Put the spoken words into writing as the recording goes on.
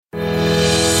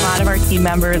lot of our team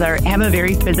members have a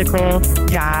very physical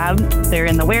job. They're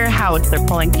in the warehouse, they're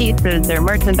pulling cases, they're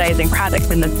merchandising products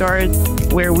in the stores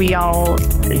where we all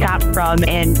shop from.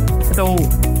 And so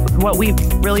what we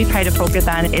really try to focus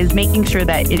on is making sure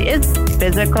that it is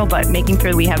physical, but making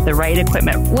sure we have the right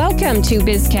equipment. Welcome to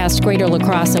BizCast Greater La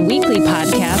Crosse, a weekly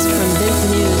podcast from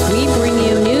Biz News. We bring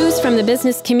you news from the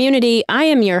business community. I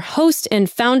am your host and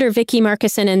founder, Vicki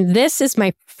Markison, and this is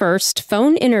my first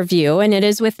phone interview, and it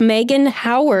is with Megan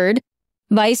Howard,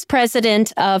 Vice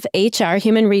President of HR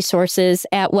Human Resources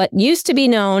at what used to be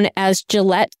known as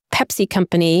Gillette Pepsi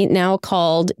Company, now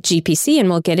called GPC, and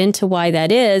we'll get into why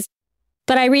that is.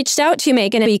 But I reached out to you,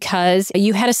 Megan, because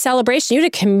you had a celebration. You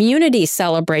had a community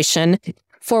celebration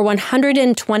for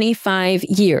 125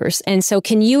 years. And so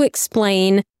can you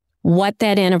explain what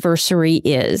that anniversary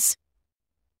is?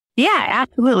 Yeah,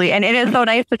 absolutely. And it is so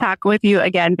nice to talk with you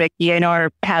again, Vicki. I know our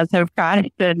paths have crossed,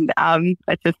 and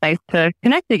it's just nice to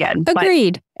connect again.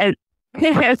 Agreed. But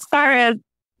as far as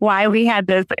why we had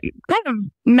this kind of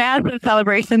massive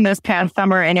celebration this past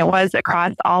summer, and it was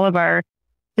across all of our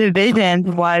divisions,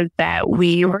 was that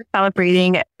we were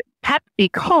celebrating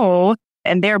PepsiCo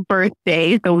and their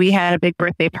birthday. So we had a big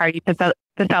birthday party to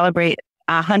celebrate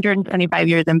 125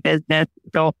 years in business.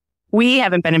 So we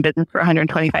haven't been in business for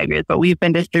 125 years, but we've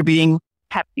been distributing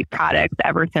Pepsi products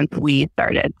ever since we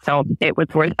started. So it was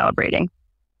worth celebrating.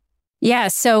 Yeah.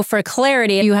 So for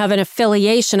clarity, you have an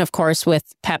affiliation, of course,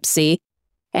 with Pepsi,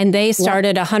 and they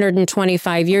started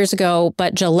 125 years ago,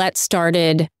 but Gillette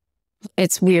started.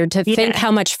 It's weird to think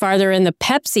how much farther in the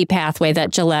Pepsi pathway that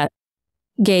Gillette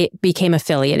became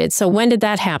affiliated. So when did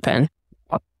that happen?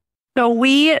 So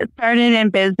we started in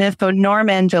business. So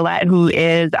Norman Gillette, who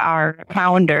is our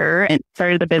founder,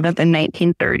 started the business in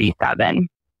 1937.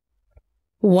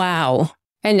 Wow.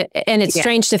 And it's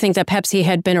strange to think that Pepsi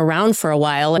had been around for a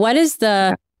while. What is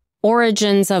the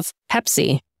origins of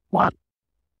Pepsi? Well,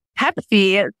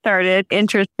 Pepsi started,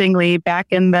 interestingly, back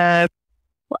in the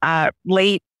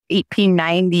late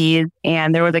 1890s,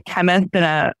 and there was a chemist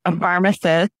and a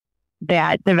pharmacist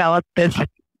that developed this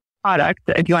product,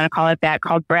 if you want to call it that,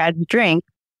 called Brad's Drink,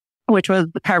 which was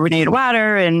the carbonated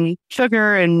water and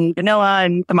sugar and vanilla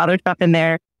and some other stuff in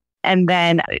there. And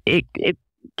then it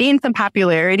gained some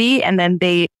popularity, and then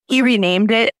he renamed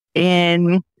it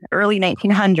in early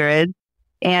 1900s,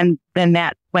 and then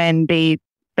that's when they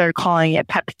started calling it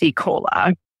Pepsi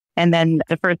Cola. And then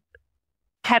the first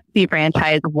Pepsi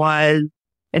franchise was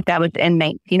established in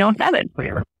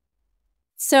 1907.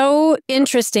 So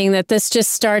interesting that this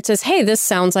just starts as, hey, this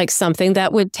sounds like something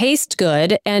that would taste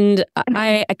good. And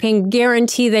I can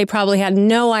guarantee they probably had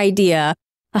no idea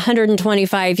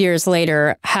 125 years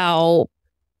later how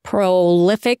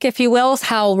prolific, if you will,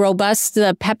 how robust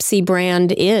the Pepsi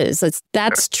brand is.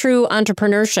 That's true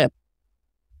entrepreneurship.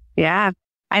 Yeah,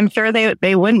 I'm sure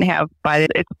they wouldn't have,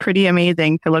 but it's pretty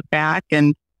amazing to look back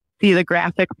and see the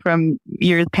graphic from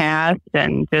years past,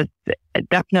 and just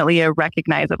definitely a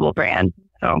recognizable brand.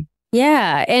 So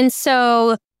yeah. And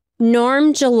so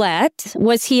Norm Gillette,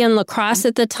 was he in La Crosse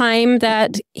at the time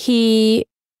that he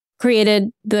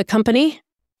created the company?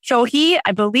 So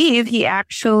I believe he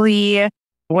actually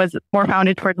was more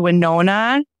founded towards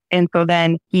Winona. And so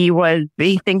then he was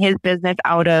basing his business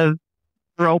out of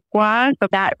Iroquois. So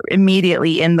that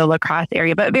immediately in the La Crosse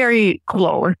area, but very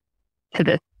close to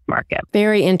this market.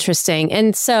 Very interesting.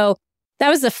 And so that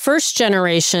was the first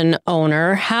generation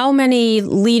owner. How many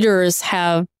leaders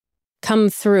have come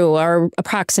through, or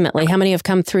approximately how many have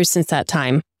come through since that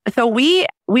time? So we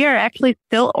are actually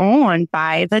still owned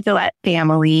by the Gillette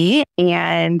family,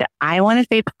 and I want to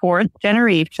say it's fourth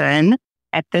generation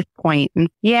at this point. And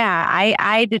yeah,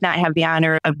 I did not have the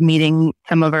honor of meeting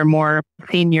some of our more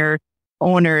senior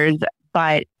owners,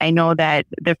 but I know that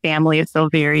the family is still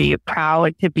very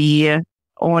proud to be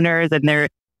owners, and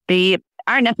they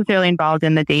aren't necessarily involved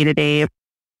in the day-to-day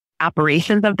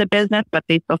operations of the business, but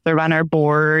they still serve on our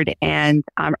board and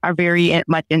are very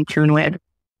much in tune with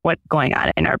what's going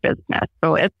on in our business.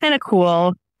 So it's kind of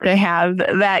cool to have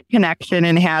that connection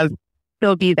and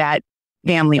still be that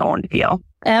family-owned feel.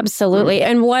 Absolutely.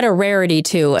 And what a rarity,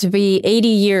 too. To be 80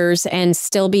 years and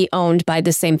still be owned by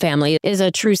the same family is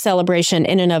a true celebration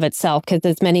in and of itself, because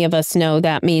as many of us know,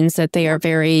 that means that they are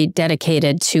very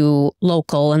dedicated to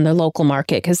local and the local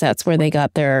market, because that's where they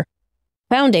got their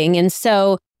founding. And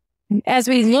so as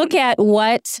we look at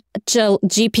what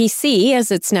GPC,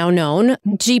 as it's now known,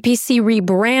 GPC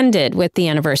rebranded with the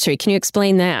anniversary. Can you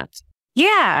explain that?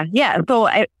 Yeah. So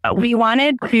we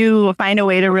wanted to find a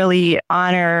way to really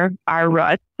honor our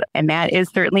roots, and that is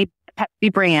certainly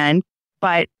Pepsi brand,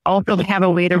 but also have a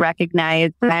way to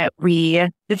recognize that we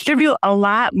distribute a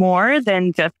lot more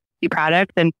than just the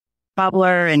products. And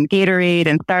Bubbler and Gatorade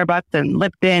and Starbucks and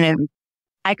Lipton, and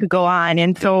I could go on.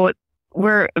 And so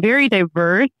we're very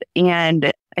diverse.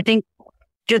 And I think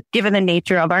just given the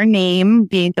nature of our name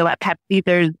being Gillette Pepsi,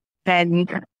 there's been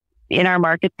in our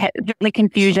market certainly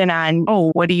confusion on,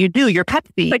 oh, what do? You're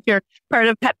Pepsi, like you're part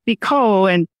of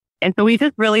PepsiCo. And so we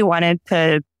just really wanted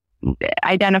to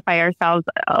identify ourselves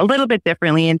a little bit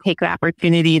differently and take the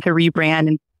opportunity to rebrand.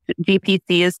 And GPC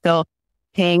is still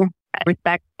paying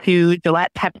respect to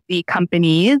Gillette Pepsi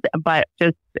companies, but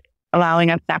just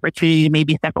allowing us the opportunity to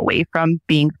maybe step away from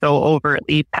being so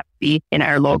overtly Pepsi in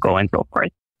our logo and so forth.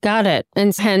 Got it.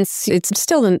 And hence, it's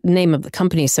still the name of the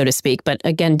company, so to speak, but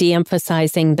again,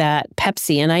 de-emphasizing that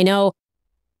Pepsi. And I know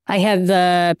I had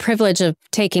the privilege of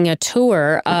taking a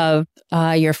tour of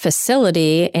your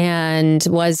facility and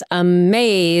was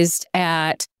amazed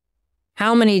at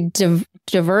how many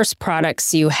diverse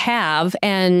products you have.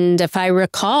 And if I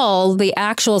recall, the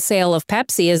actual sale of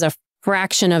Pepsi is a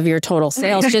fraction of your total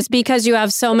sales just because you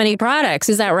have so many products.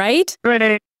 Is that right?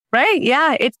 Right.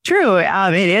 Yeah, it's true.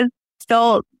 It is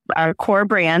still our core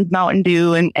brands, Mountain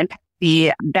Dew and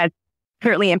Pepsi. That's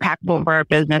certainly impactful for our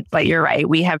business. But you're right.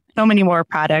 We have so many more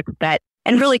products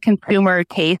and really consumer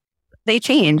tastes, they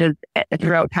change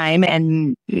throughout time.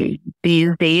 And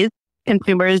these days,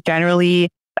 consumers generally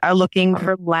are looking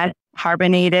for less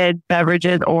carbonated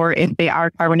beverages, or if they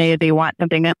are carbonated, they want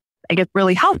something that's, I guess,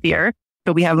 really healthier.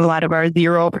 So we have a lot of our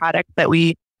zero products that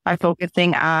we are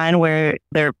focusing on where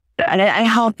they're a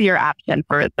healthier option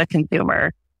for the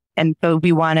consumer. And so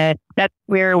that's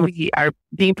where we are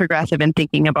being progressive and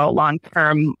thinking about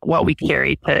long-term what we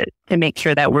carry to make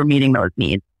sure that we're meeting those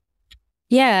needs.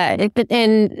 Yeah.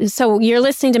 And so you're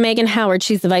listening to Megan Howard.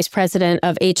 She's the vice president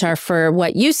of HR for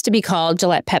what used to be called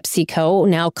Gillette PepsiCo,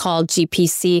 now called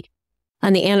GPC,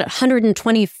 on the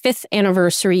 125th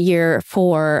anniversary year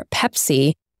for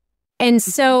Pepsi. And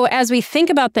so as we think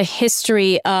about the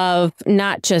history of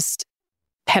not just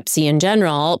Pepsi in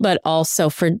general, but also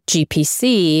for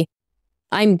GPC,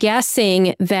 I'm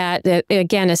guessing that,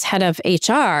 again, as head of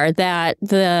HR, that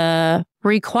the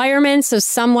requirements of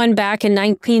someone back in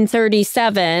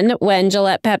 1937 when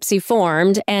Gillette Pepsi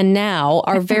formed and now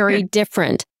are very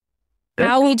different.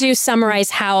 How would you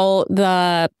summarize how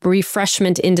the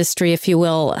refreshment industry, if you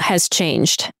will, has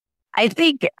changed? I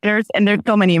think there's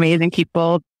so many amazing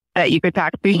people that you could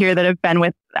talk to here that have been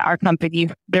with our company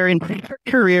their entire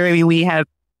career. I mean, we have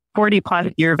 40 plus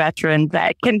year veterans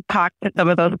that can talk to some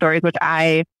of those stories, which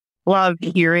I love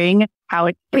hearing how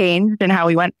it's changed and how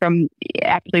we went from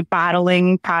actually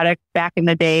bottling products back in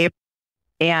the day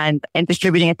and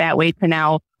distributing it that way to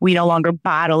now we no longer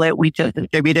bottle it, we just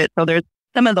distribute it. So there's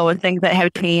some of those things that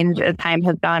have changed as time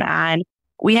has gone on.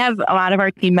 We have a lot of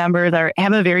our team members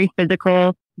have a very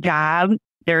physical job.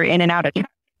 They're in and out of trucks.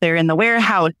 They're in the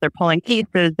warehouse. They're pulling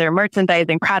cases. They're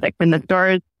merchandising products in the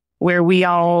stores where we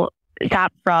all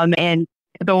shop from. And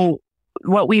so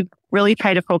what we've really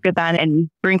tried to focus on and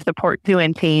bring support to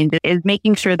and change is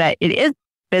making sure that it is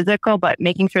physical, but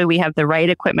making sure we have the right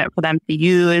equipment for them to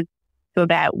use so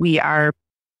that we are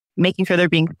making sure they're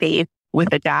being safe with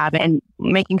the job and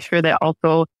making sure that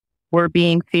also we're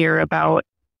being fair about,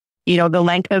 the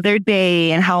length of their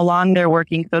day and how long they're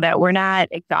working so that we're not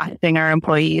exhausting our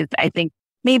employees. I think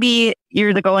maybe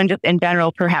years ago and just in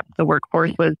general, perhaps the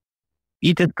workforce was,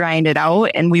 you just grind it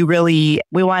out, and we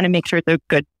want to make sure it's a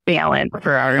good balance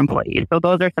for our employees. So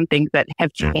those are some things that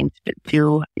have changed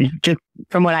too, just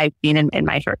from what I've seen in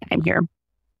my short time here.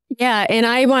 Yeah.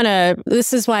 And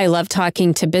this is why I love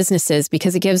talking to businesses,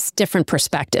 because it gives different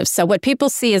perspectives. So what people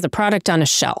see is a product on a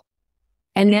shelf.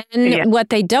 And then what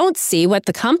they don't see, what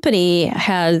the company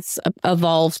has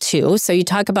evolved to. So you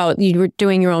talk about you were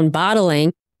doing your own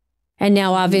bottling. And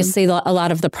now, obviously, a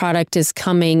lot of the product is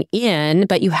coming in,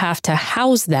 but you have to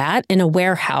house that in a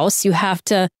warehouse. You have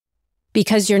to,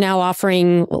 because you're now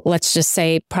offering, let's just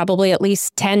say, probably at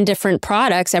least 10 different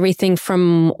products, everything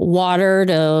from water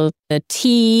to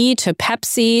tea to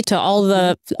Pepsi to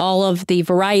all of the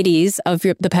varieties of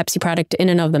the Pepsi product in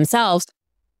and of themselves.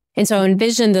 And so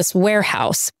envision this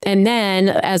warehouse. And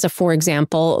then, for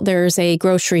example, there's a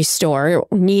grocery store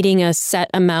needing a set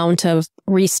amount of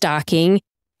restocking.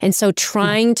 And so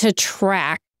trying to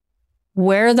track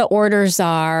where the orders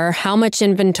are, how much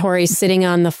inventory is sitting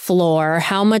on the floor,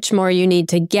 how much more you need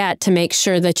to get to make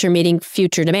sure that you're meeting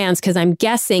future demands. Because I'm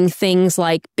guessing things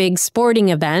like big sporting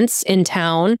events in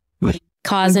town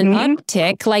cause an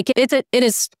uptick. Like it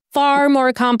is far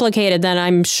more complicated than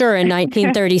I'm sure in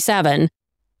 1937.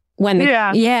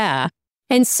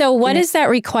 And so what does that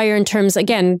require in terms,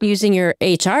 again, using your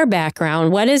HR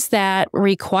background, what does that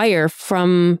require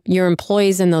from your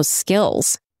employees and those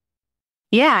skills?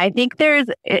 Yeah, I think there's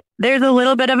a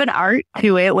little bit of an art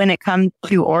to it when it comes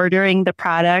to ordering the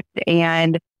product,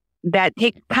 and that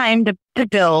takes time to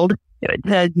build,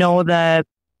 to know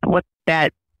what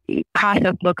that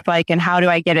process looks like and how do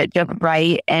I get it just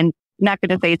right. And I'm not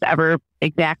going to say it's ever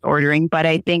exact ordering, but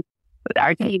I think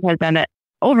our team has done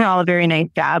overall a very nice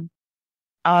job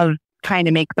of trying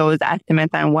to make those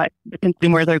estimates on what the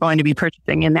consumers are going to be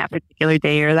purchasing in that particular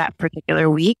day or that particular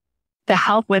week. To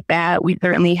help with that, we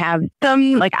certainly have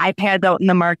some like iPads out in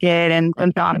the market and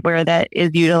some software that is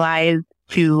utilized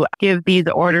to give these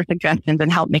order suggestions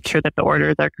and help make sure that the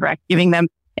orders are correct, giving them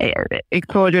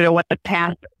exposure to what the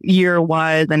past year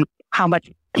was and how much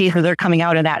cases are coming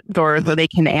out of that store so they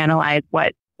can analyze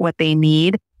what they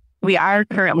need. We are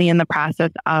currently in the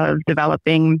process of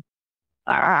developing,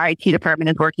 our IT department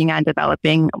is working on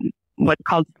developing what's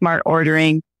called smart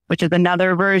ordering, which is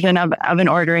another version of an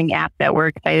ordering app that we're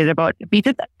excited about to be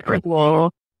just a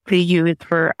tool to use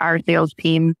for our sales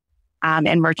team and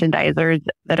merchandisers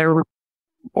that are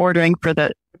ordering for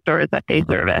the stores that they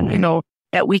service. So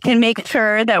that we can make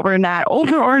sure that we're not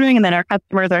over ordering and then our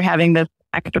customers are having this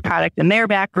extra product in their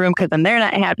back room because then they're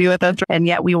not happy with us. And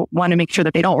yet we want to make sure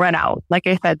that they don't run out. Like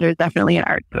I said, there's definitely an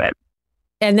art to it.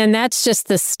 And then that's just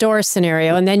the store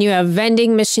scenario. And then you have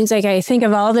vending machines. Like I think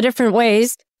of all the different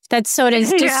ways that soda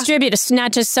is distributed,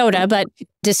 not just soda, but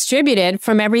distributed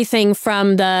from everything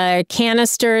from the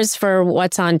canisters for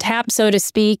what's on tap, so to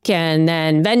speak, and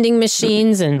then vending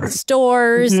machines and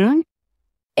stores. Mm-hmm.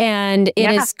 And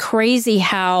it is crazy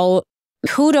how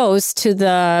kudos to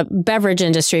the beverage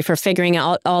industry for figuring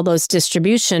out all those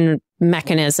distribution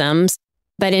mechanisms.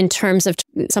 But in terms of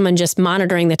someone just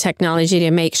monitoring the technology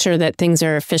to make sure that things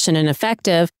are efficient and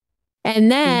effective.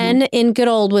 And then in good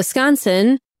old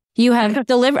Wisconsin, you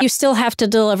still have to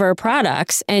deliver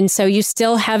products. And so you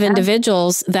still have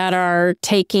individuals that are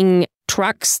taking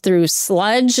trucks through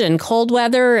sludge and cold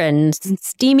weather and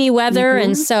steamy weather.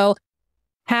 And so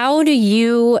how do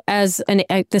you,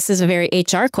 this is a very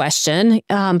HR question,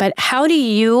 but how do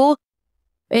you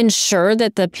ensure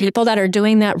that the people that are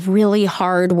doing that really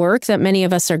hard work that many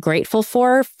of us are grateful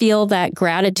for feel that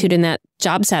gratitude and that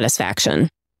job satisfaction?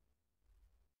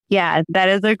 Yeah, that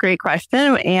is a great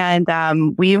question.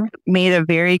 And we've made a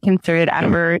very concerted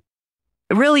effort,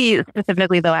 really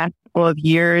specifically the last couple of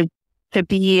years, to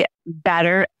be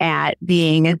better at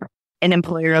being an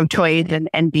employer of choice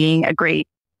and being a great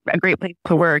place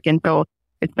to work. And so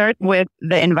it starts with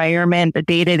the environment, the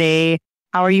day-to-day.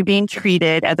 How are you being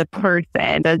treated as a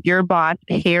person? Does your boss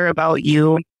care about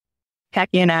you, check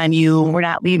in on you? We're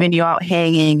not leaving you out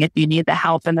hanging if you need the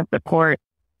help and the support.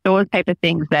 Those type of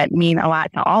things that mean a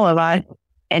lot to all of us,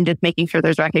 and just making sure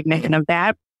there's recognition of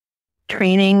that.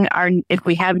 Training if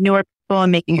we have newer people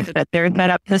and making sure that they're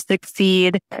set up to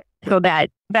succeed, so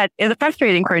that is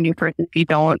frustrating for a new person if you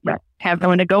don't have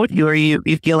someone to go to or you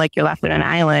feel like you're left on an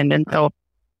island. And so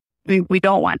we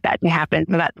don't want that to happen.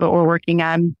 So that's what we're working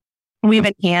on. We've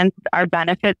enhanced our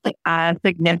benefits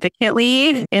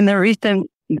significantly in the recent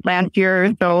last year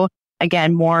or so.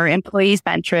 Again, more employee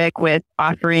centric with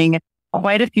offering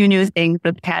quite a few new things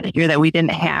this past year that we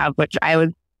didn't have, which I was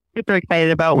super excited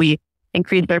about. We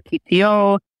increased our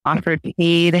PTO, offered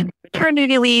paid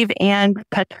maternity leave and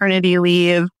paternity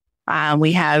leave.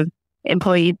 We have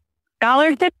employee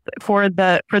scholarships for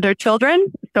their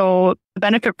children. So a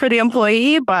benefit for the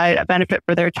employee, but a benefit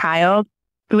for their child.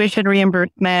 Tuition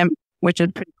reimbursement, which is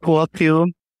pretty cool too.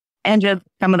 And just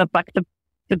some of the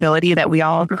flexibility that we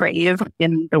all crave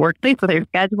in the workplace with our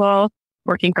schedule,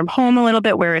 working from home a little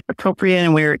bit where it's appropriate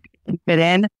and where it can fit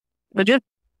in. So just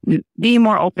being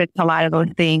more open to a lot of those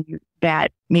things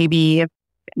that maybe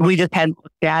we just hadn't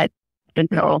looked at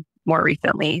until more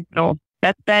recently. So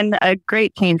that's been a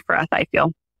great change for us, I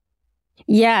feel.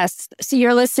 Yes. So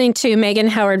you're listening to Megan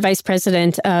Howard, Vice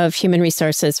President of Human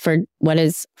Resources for what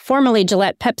is formerly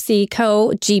Gillette Pepsi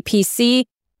Co., GPC.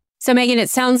 So Megan, it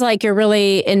sounds like you're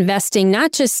really investing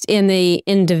not just in the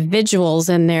individuals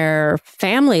and their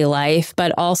family life,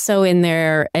 but also in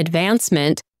their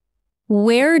advancement.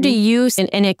 Where do you,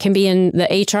 and it can be in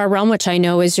the HR realm, which I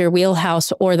know is your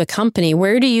wheelhouse, or the company,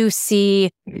 where do you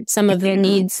see some of the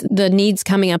needs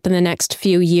coming up in the next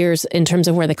few years in terms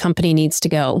of where the company needs to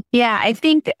go? Yeah, I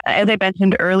think, as I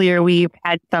mentioned earlier, we've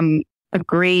had some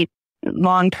great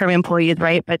long-term employees,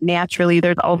 right? But naturally,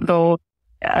 there's also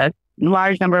a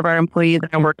large number of our employees in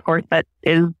our workforce that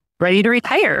is ready to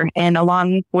retire. And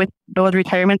along with those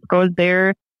retirements goes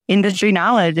their industry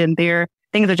knowledge and their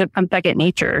things that just come second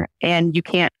nature, and you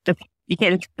can't just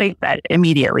replace that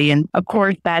immediately. And of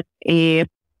course, that's a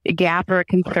gap or a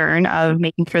concern of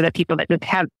making sure that people that just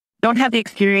don't have the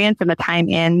experience and the time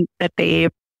in that they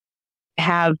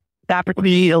have the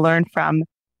opportunity to learn from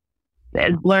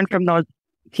those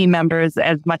team members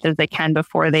as much as they can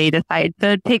before they decide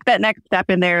to take that next step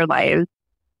in their lives.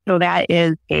 So that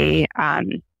is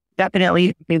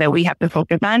definitely something that we have to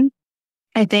focus on.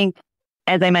 I think,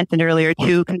 as I mentioned earlier,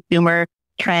 too, consumer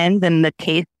trends and the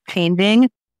taste changing,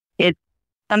 it's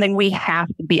something we have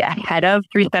to be ahead of,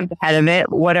 3 steps ahead of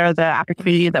it. What are the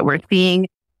opportunities that we're seeing?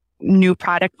 New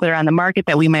products that are on the market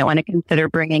that we might want to consider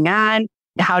bringing on?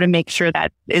 How to make sure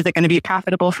that is it going to be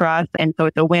profitable for us? And so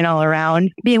it's a win all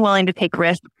around. Being willing to take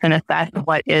risks and assess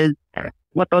what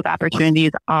those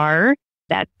opportunities are.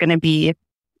 That's going to be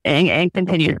and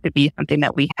continues to be something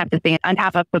that we have to stay on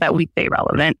top of so that we stay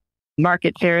relevant.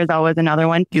 Market share is always another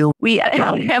one too.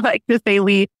 I like to say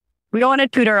we don't want to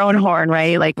toot our own horn,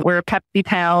 right? Like we're a Pepsi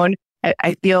town.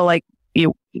 I feel like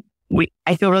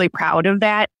I feel really proud of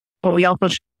that, but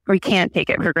we can't take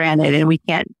it for granted, and we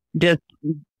can't just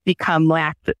become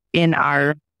lax in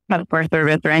our customer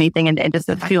service or anything and just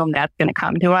assume that's going to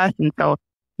come to us. And so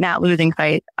not losing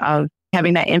sight of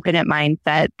having that infinite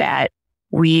mindset that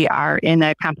we are in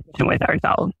a competition with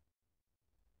ourselves.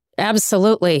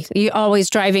 Absolutely. You're always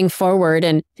driving forward,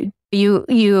 and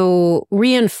you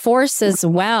reinforce as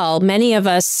well. Many of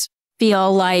us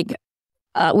feel like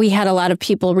we had a lot of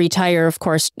people retire, of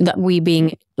course, that we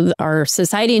being our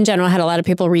society in general had a lot of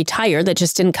people retire that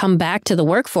just didn't come back to the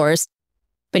workforce.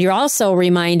 But you're also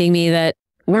reminding me that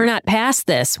we're not past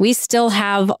this. We still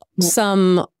have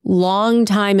some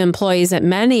longtime employees at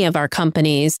many of our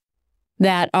companies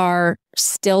that are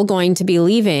still going to be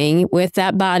leaving with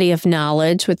that body of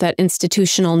knowledge, with that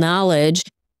institutional knowledge.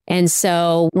 And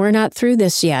so we're not through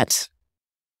this yet.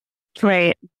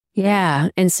 Right. Yeah.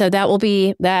 And so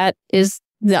that is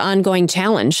the ongoing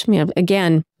challenge.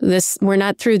 Again, we're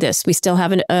not through this. We still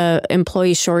have an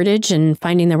employee shortage, and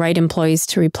finding the right employees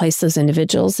to replace those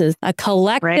individuals is a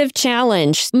collective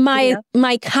challenge. My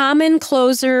common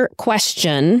closer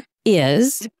question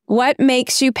is, what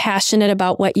makes you passionate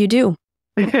about what you do?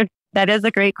 That is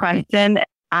a great question.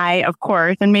 I, of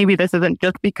course, and maybe this isn't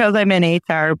just because I'm in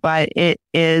HR, but it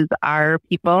is our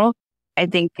people. I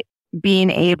think being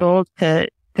able to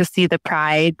see the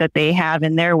pride that they have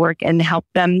in their work and help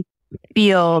them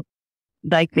feel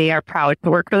like they are proud to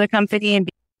work for the company, and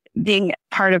being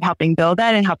part of helping build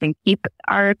that and helping keep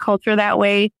our culture that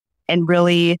way, and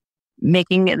really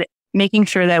making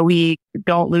sure that we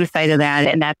don't lose sight of that.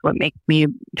 And that's what makes me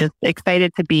just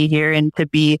excited to be here and to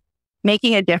be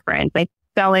making a difference. Like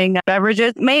selling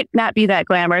beverages may not be that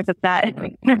glamorous. It's not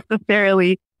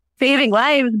necessarily saving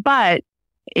lives, but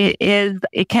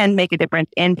it can make a difference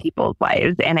in people's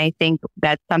lives. And I think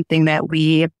that's something that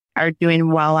we are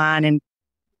doing well on, and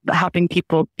helping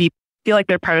people feel like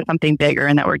they're part of something bigger,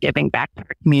 and that we're giving back to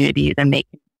our communities, and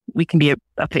we can be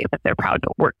a place that they're proud to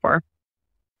work for.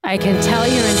 I can tell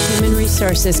you're in human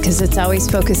resources because it's always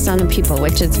focused on the people,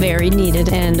 which is very needed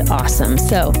and awesome.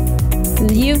 So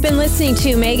you've been listening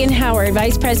to Megan Howard,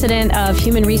 Vice President of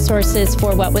Human Resources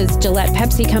for what was Gillette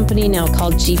Pepsi Company, now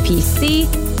called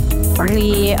GPC.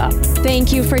 We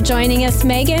thank you for joining us,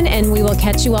 Megan, and we will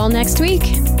catch you all next week.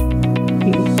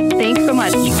 Thanks so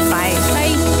much. Bye.